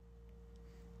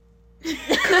Okay.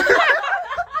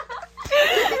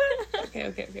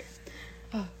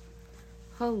 Oh.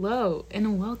 Hello,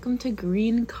 and welcome to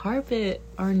Green Carpet,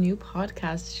 our new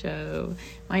podcast show.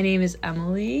 My name is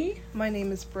Emily. My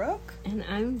name is Brooke. And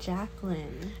I'm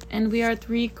Jacqueline. And we are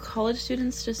 3 college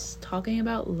students just talking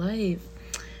about life.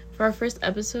 For our first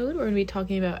episode, we're going to be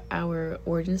talking about our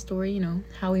origin story,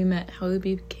 how we met, how we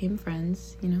became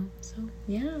friends, So,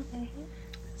 yeah. Mm-hmm.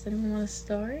 Does anyone want to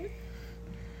start?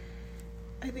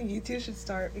 I think you two should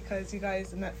start because you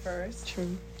guys met first.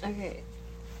 True. Okay.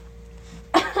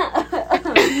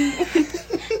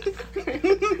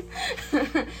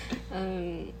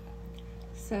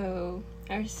 So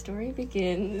our story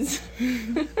begins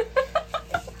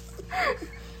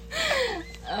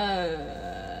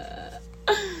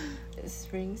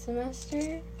spring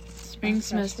semester. Spring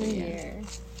semester year.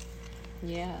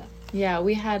 Yeah,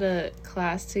 we had a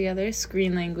class together,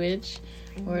 screen language.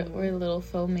 We're little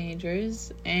faux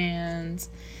majors, and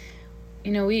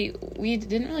we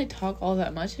didn't really talk all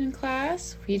that much in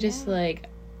class. We just I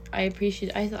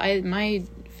my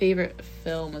favorite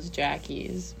film was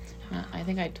Jackie's. I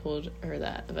think I told her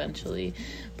that eventually,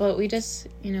 but we just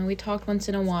we talked once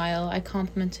in a while. I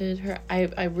complimented her.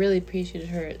 I really appreciated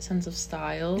her sense of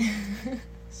style,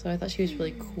 so I thought she was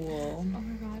really cool. Oh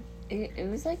my god. It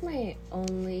was like my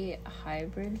only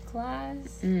hybrid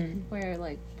class where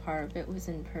like part of it was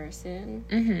in person.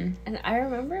 Mm-hmm. And I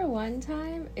remember one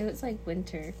time it was like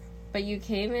winter, but you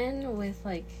came in with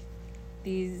like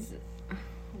these,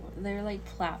 they're like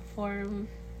platform,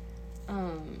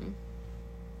 what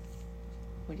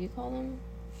do you call them?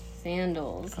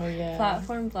 Sandals. Oh yeah.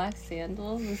 Platform black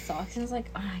sandals with socks. And I was like,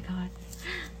 oh my god,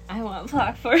 I want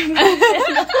platform black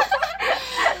sandals.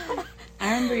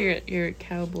 I remember your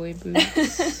cowboy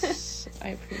boots. I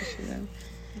appreciate them.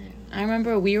 Yeah. I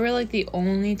remember we were like the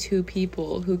only 2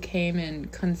 people who came in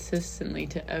consistently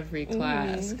to every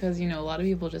class because a lot of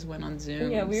people just went on Zoom.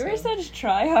 Yeah, we were such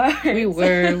tryhards. We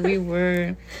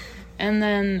were. And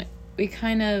then we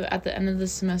kind of, at the end of the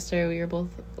semester, we were both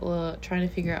trying to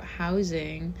figure out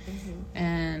housing.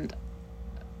 And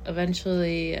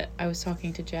eventually I was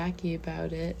talking to Jackie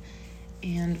about it.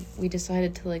 And we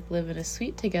decided to live in a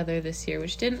suite together this year,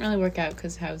 which didn't really work out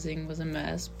because housing was a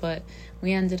mess. But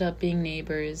we ended up being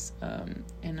neighbors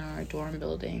in our dorm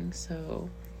building. So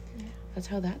that's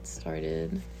how that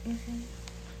started. Mm-hmm.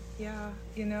 Yeah,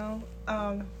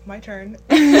 my turn.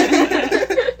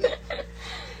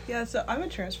 Yeah, so I'm a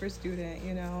transfer student,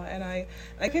 and I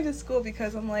came to school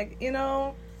because I'm like,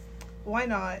 why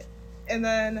not? And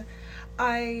then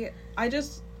I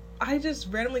just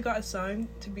randomly got assigned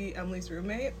to be Emily's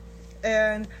roommate,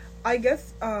 and I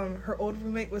guess her old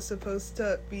roommate was supposed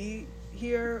to be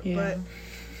here, but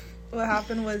what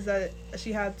happened was that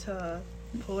she had to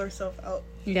pull herself out.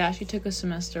 Yeah, she took a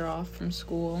semester off from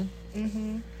school.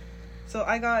 So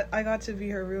I got to be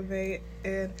her roommate,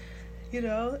 and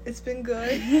it's been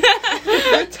good.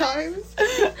 Good times.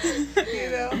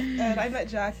 And I met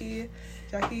Jackie,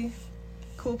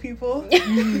 cool people,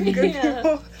 good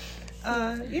people.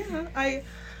 My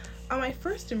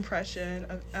first impression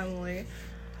of Emily,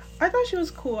 I thought she was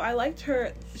cool. I liked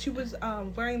her. She was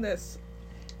wearing this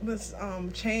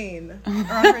chain around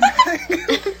her neck.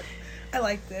 I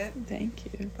liked it. Thank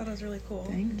you. Thought it was really cool.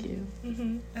 Thank you.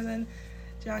 And then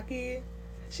Jackie,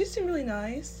 she seemed really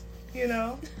nice.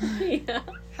 Yeah.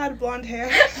 Had blonde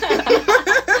hair.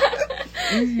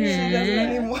 She doesn't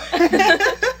anymore.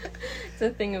 It's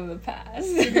a thing of the past.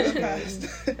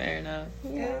 Fair enough.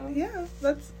 Yeah,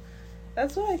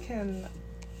 that's what I can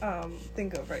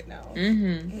think of right now.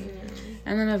 And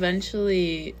then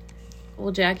eventually,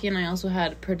 Jackie and I also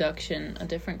had production, a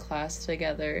different class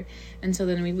together, and so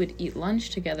then we would eat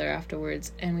lunch together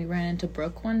afterwards, and we ran into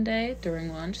Brooke one day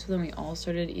during lunch, so then we all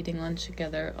started eating lunch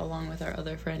together along with our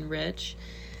other friend Rich,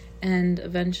 and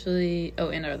eventually,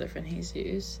 and our other friend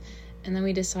Jesus, and then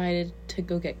we decided to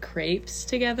go get crepes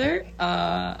together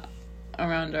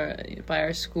around by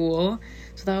our school,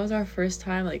 so that was our first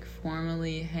time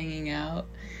formally hanging out,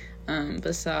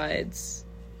 besides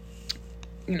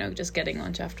just getting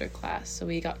lunch after class. So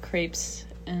we got crepes,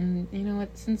 and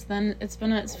since then it's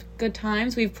good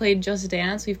times. We've played Just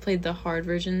Dance. We've played the hard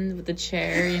version with the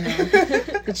chair,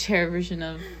 the chair version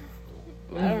of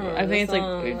I think it's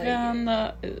we found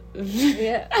the it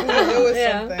was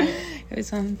something. It was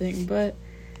something, but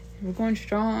we're going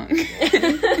strong.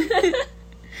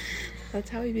 That's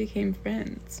how we became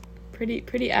friends.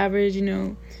 Pretty average,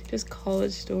 just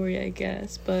college story, I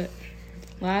guess. But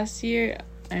last year,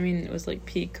 it was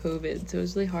peak COVID, so it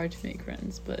was really hard to make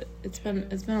friends. But it's been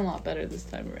a lot better this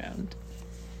time around.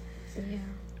 Yeah.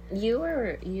 You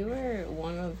were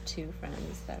one of 2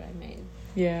 friends that I made.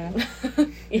 Yeah.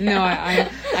 Yeah. No, I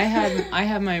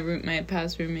had my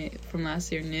past roommate from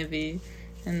last year, Nivi,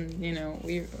 and we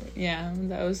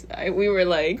were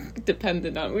like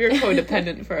dependent on, we were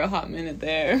codependent for a hot minute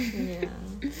there. Yeah.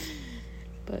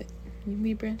 But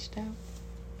we branched out.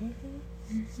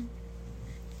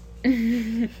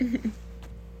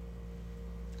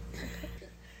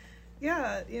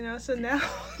 Yeah, so now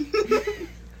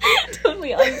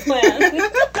Totally unplanned.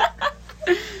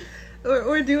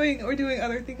 we're doing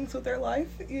other things with our life.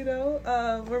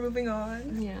 We're moving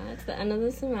on. Yeah, it's the end of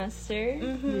the semester.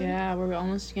 Yeah, we're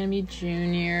almost gonna be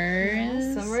juniors.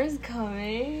 Yeah, summer is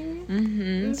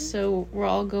coming. So we're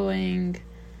all going.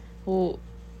 Well,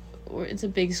 it's a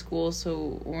big school,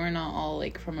 so we're not all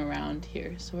like from around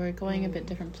here. So we're going a bit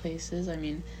different places. I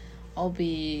mean, I'll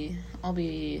be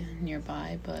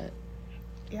nearby, but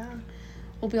Yeah.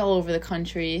 we'll be all over the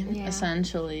country, Yeah.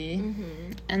 essentially.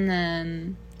 And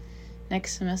then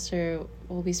next semester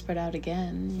we'll be spread out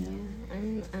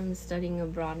again. I'm studying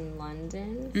abroad in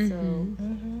London, so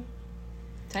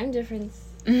time difference.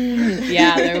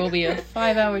 Yeah, there will be a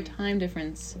 5-hour time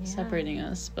difference Yeah. separating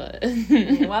us, but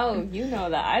Wow, you know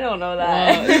that. I don't know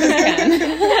that.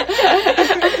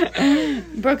 Well,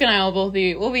 Brooke and I we'll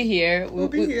be here. We'll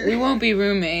be here. We won't be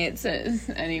roommates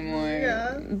anymore.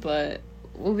 Yeah. But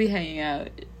we'll be hanging out.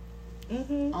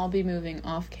 I'll be moving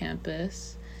off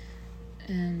campus,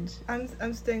 and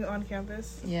I'm staying on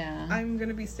campus. yeah, I'm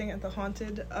gonna be staying at the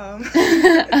haunted a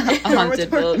haunted dormitory.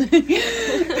 building.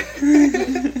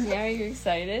 Yeah, are you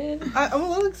excited? I'm a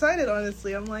little excited,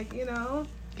 honestly. I'm like, Get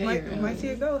might your see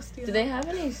a ghost. Do they have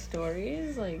any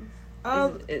stories? Like,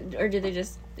 Um, or do they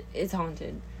just, it's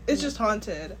haunted? it's just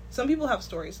haunted. Some people have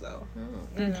stories though. Oh.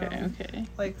 You know? Okay.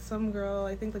 Like some girl,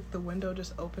 I think like the window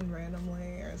just opened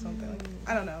randomly or something. Like,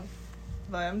 I don't know.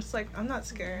 But I'm just like, I'm not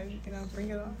scared. Bring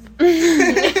it on.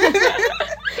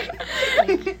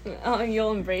 Oh,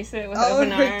 you'll embrace it with I'll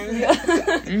open embrace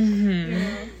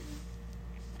arms.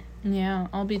 Yeah,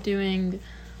 I'll be doing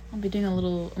a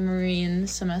little marine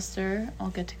semester. I'll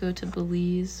get to go to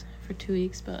Belize for 2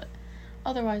 weeks, but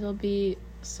otherwise I'll be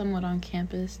somewhat on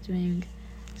campus doing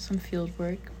some field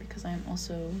work because I'm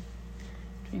also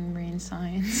doing marine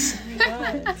science.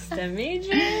 What? STEM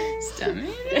major? STEM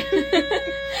major?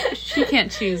 She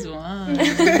can't choose one.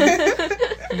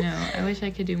 I wish I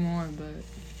could do more, but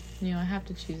I have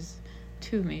to choose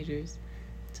 2 majors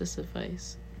to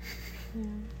suffice.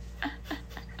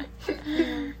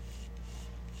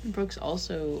 Brooke's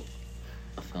also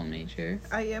a film major.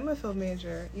 I am a film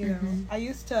major. I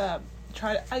used to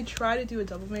try to do a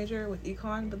double major with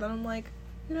econ, but then I'm like,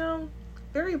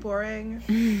 very boring.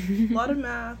 A lot of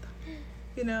math.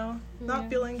 Not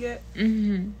feeling it.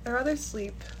 I'd rather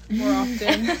sleep more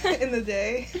often in the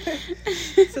day.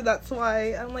 So that's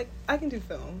why I'm like, I can do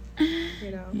film.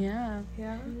 Yeah.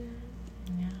 Yeah.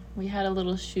 We had a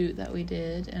little shoot that we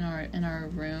did in our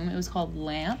room. It was called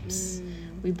Lamps.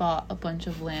 We bought a bunch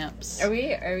of lamps. Are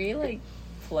we like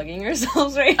plugging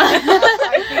ourselves right now?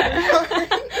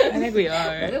 I think we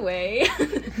are. By the way,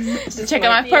 Just check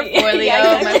out my portfolio.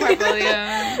 Yeah, exactly.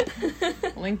 My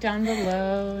portfolio. Link down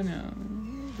below. No,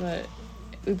 but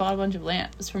we bought a bunch of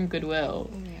lamps from Goodwill.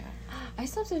 Yeah. I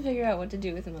still have to figure out what to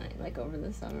do with mine, like over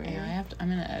the summer. Yeah, I'm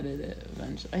gonna edit it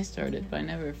eventually. I started, but I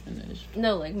never finished.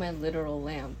 No, like my literal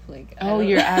lamp. Like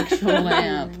Your actual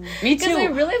lamp. Me too. Because I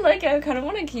really like it. I kind of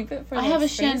want to keep it for. I like, have a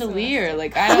spring chandelier. semester.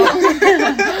 Like I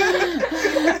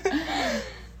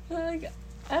don't. Like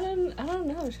I don't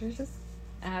know. Should I just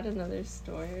add another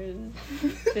storage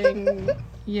thing?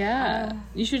 Yeah,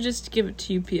 you should just give it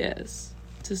to UPS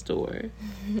to store.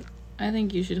 I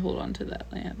think you should hold on to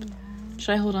that lamp. Yeah.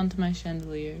 Should I hold on to my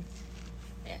chandelier?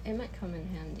 It might come in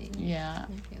handy. Yeah.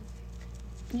 I feel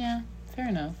Yeah, fair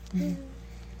enough.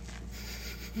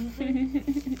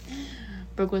 like.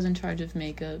 Brooke was in charge of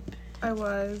makeup. I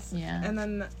was. Yeah. And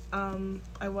then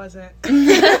I wasn't.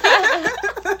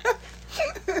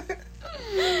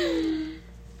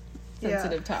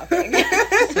 Sensitive topic.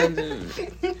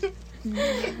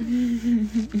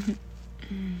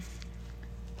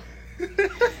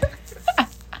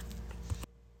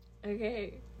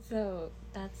 Okay, so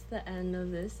that's the end of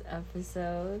this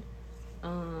episode.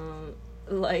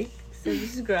 Like,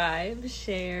 subscribe,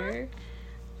 share,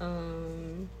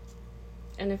 and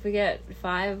if we get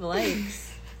 5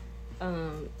 likes,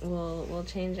 we'll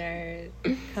change our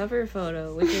cover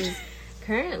photo, which is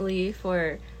currently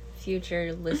for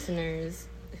future listeners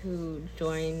who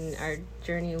join our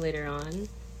journey later on,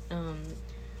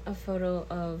 a photo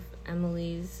of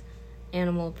Emily's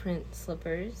animal print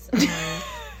slippers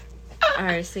on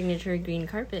our signature green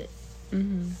carpet.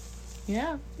 Mm-hmm.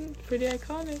 Yeah, pretty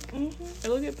iconic. Mm-hmm.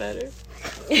 It'll get better.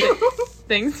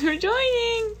 Thanks for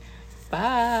joining.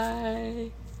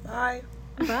 Bye. Bye.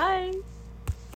 Bye.